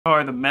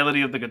Or the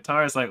melody of the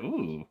guitar is like,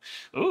 ooh,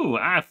 ooh,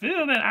 I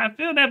feel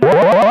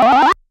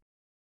that.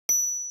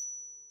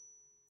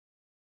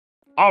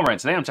 All right,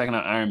 today I'm checking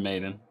out Iron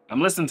Maiden. I'm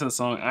listening to the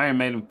song Iron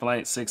Maiden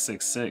Flight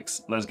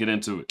 666. Let's get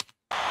into it.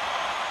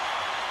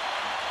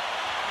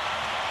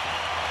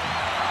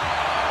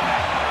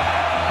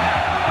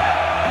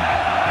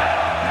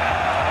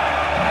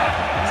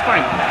 It's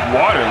like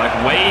water,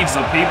 like waves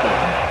of people.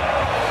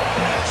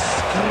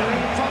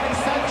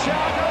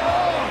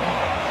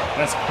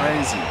 That's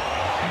crazy.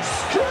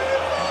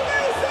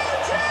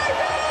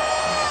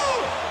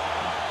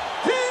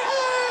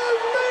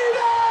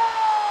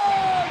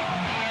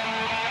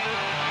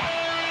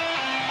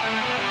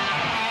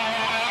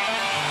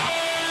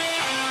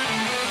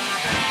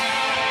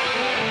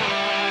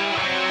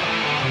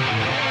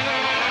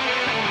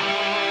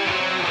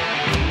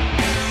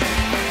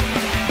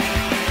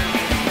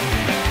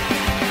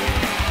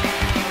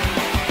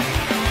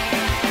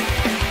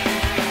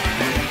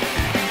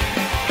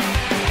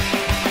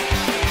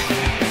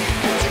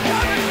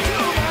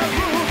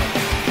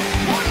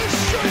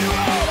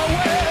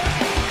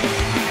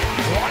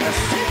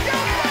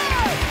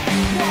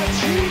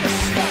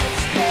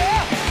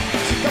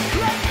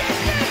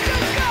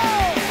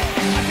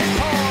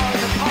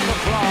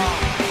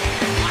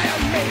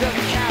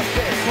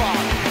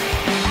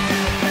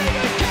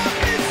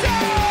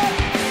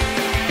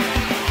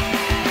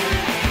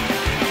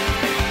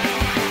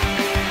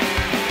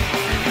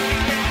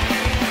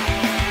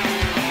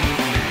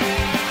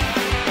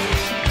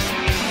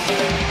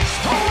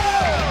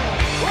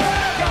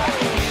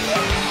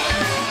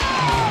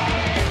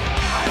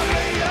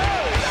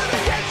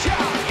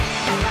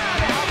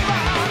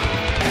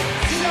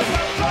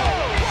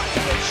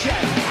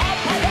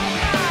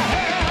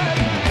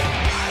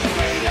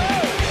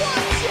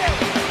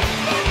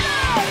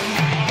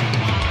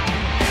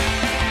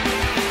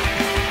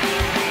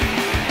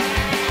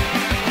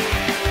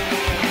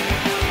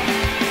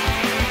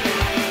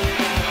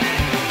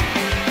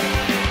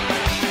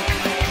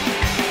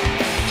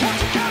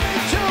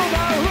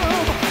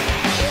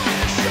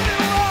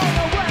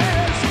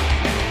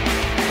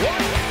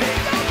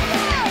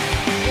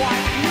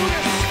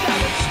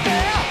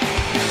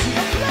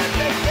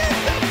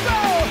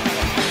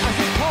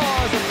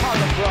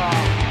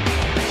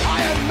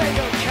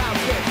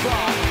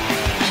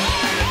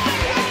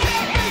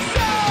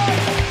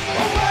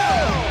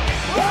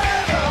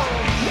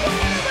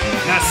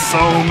 So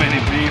many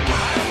people.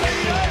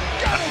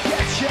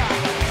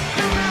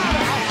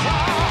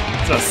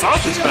 It's a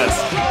sausage fest.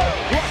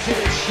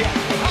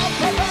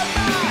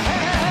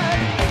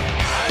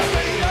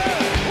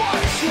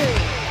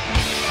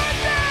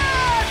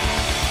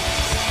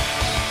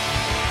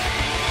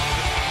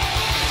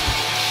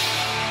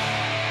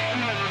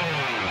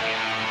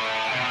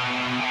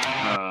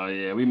 Oh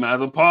yeah, we might as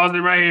well pause it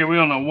right here. We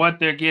don't know what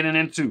they're getting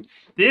into.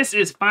 This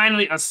is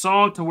finally a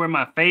song to where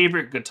my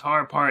favorite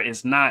guitar part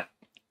is not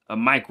a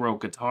micro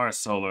guitar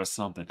solo or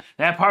something.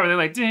 That part where they're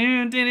like,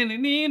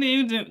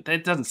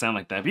 that doesn't sound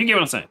like that. But you get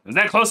what I'm saying. Is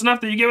that close enough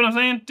that you get what I'm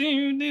saying?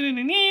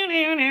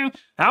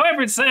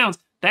 However it sounds,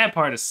 that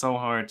part is so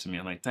hard to me.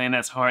 I'm like, dang,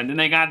 that's hard. And then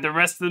they got the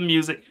rest of the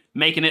music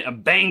making it a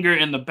banger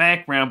in the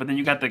background, but then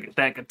you got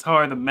that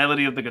guitar, the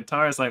melody of the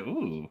guitar is like,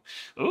 ooh,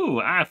 ooh,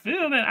 I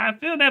feel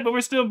that, but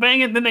we're still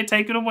banging. Then they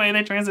take it away,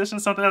 they transition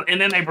to something else,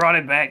 and then they brought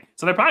it back.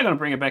 So they're probably gonna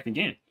bring it back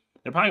again.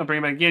 You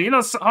know,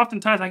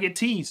 oftentimes I get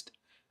teased.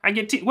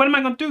 What am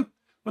I gonna do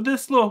with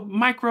this little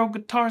micro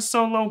guitar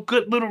solo,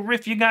 good little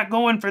riff you got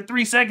going for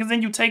 3 seconds,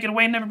 and you take it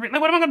away and never bring?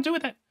 Like, what am I gonna do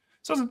with that?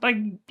 So it's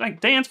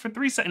like dance for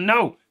 3 seconds?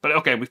 No, but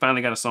okay, we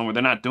finally got a song where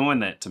they're not doing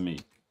that to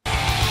me.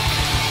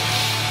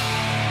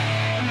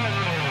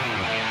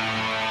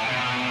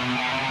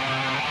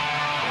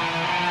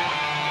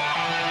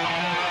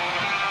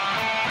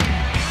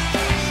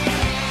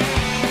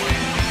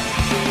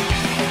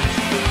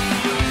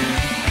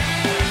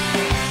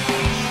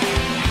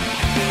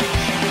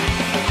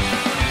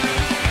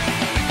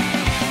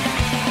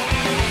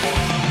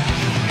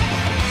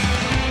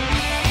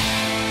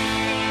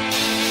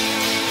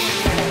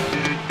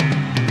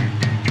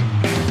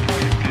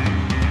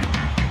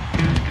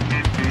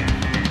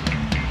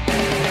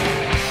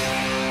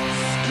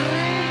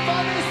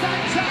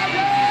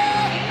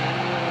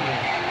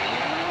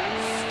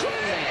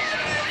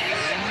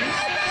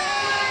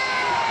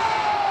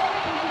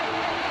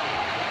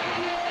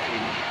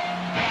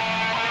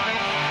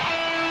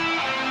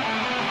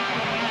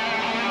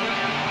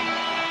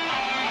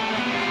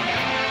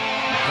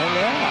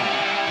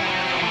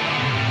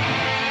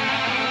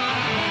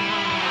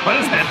 What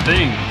is that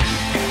thing?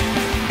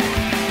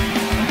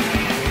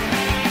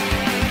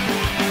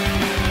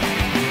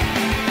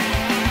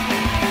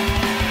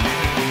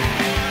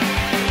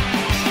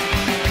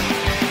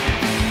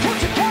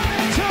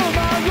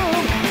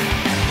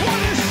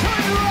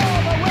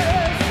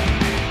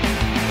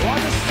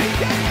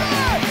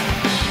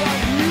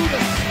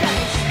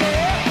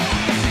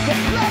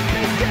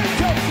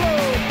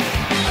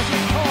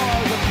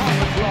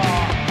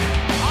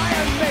 I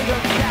am made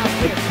of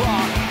captive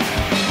rock.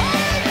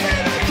 I am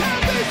made of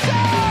captive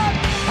rock.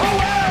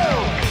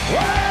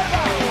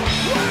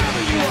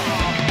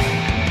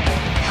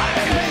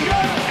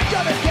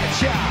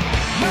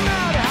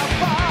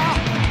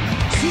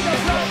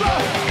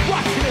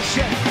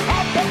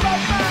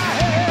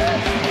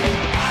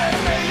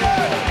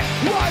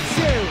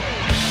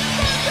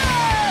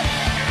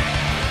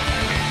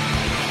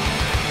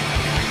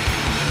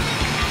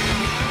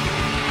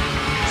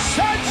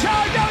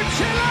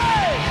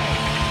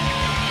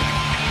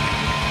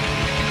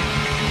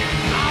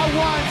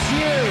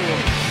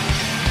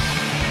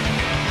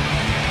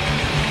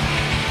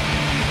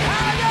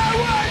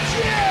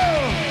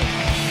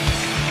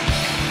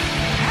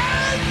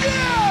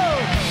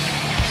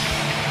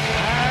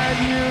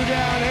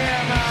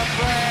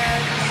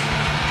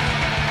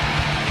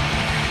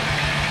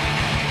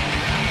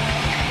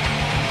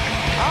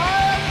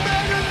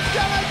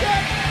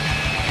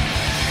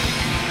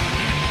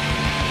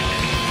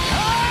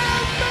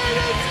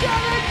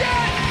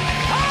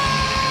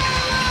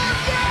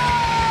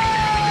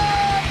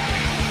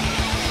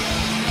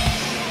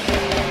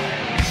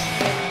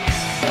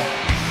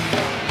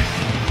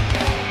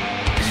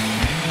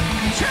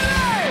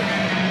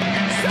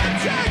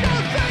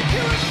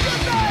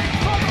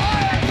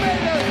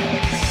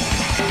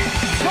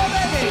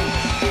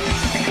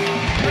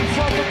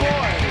 the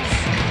boys.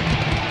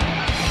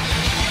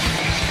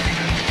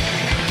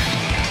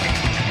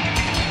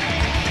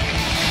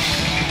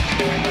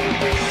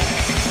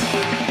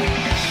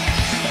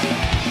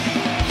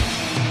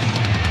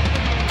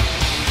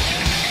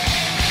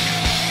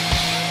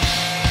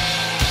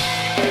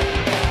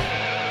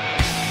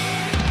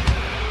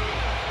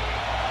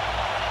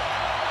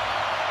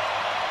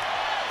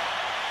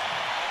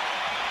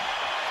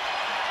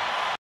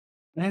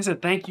 And I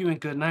said thank you and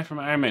good night from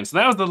Iron Maiden. So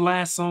that was the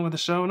last song of the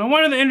show. No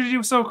wonder the energy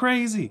was so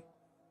crazy.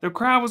 The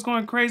crowd was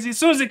going crazy. As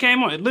soon as it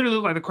came on, it literally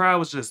looked like the crowd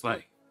was just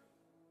like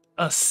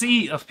a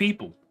sea of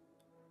people.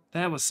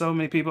 That was so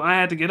many people. I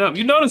had to get up.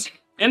 You notice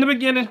in the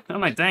beginning,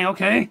 I'm like, dang,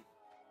 okay.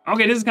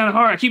 Okay, this is kind of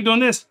hard. I keep doing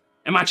this.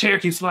 And my chair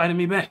keeps sliding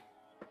me back.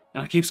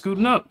 And I keep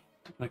scooting up.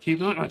 I keep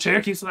doing it. My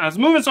chair keeps sliding. I was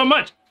moving so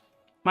much.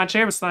 My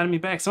chair was sliding me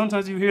back.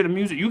 Sometimes you hear the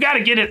music. You got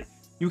to get it.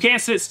 You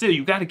can't sit still.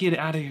 You got to get it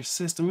out of your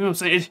system. You know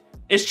what I'm saying?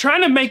 It's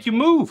trying to make you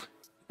move.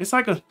 It's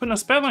like putting a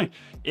spell on you.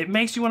 It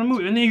makes you want to move.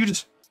 And then you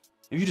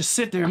just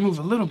sit there and move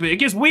a little bit. It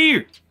gets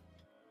weird.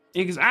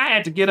 Because I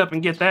had to get up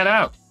and get that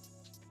out.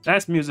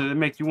 That's music that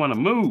makes you want to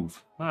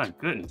move. My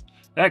goodness.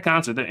 That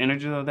concert, the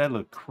energy of that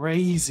looked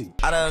crazy.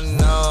 I don't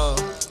know.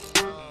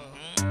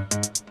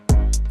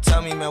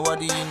 Tell me, man, what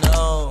do you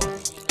know?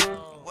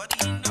 What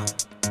do you know?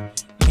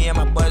 Me and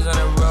my boys on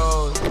the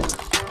road.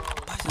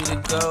 We to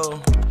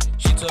go.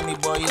 She told me,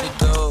 boy, you to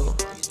go.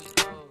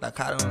 Like,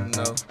 I don't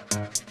know.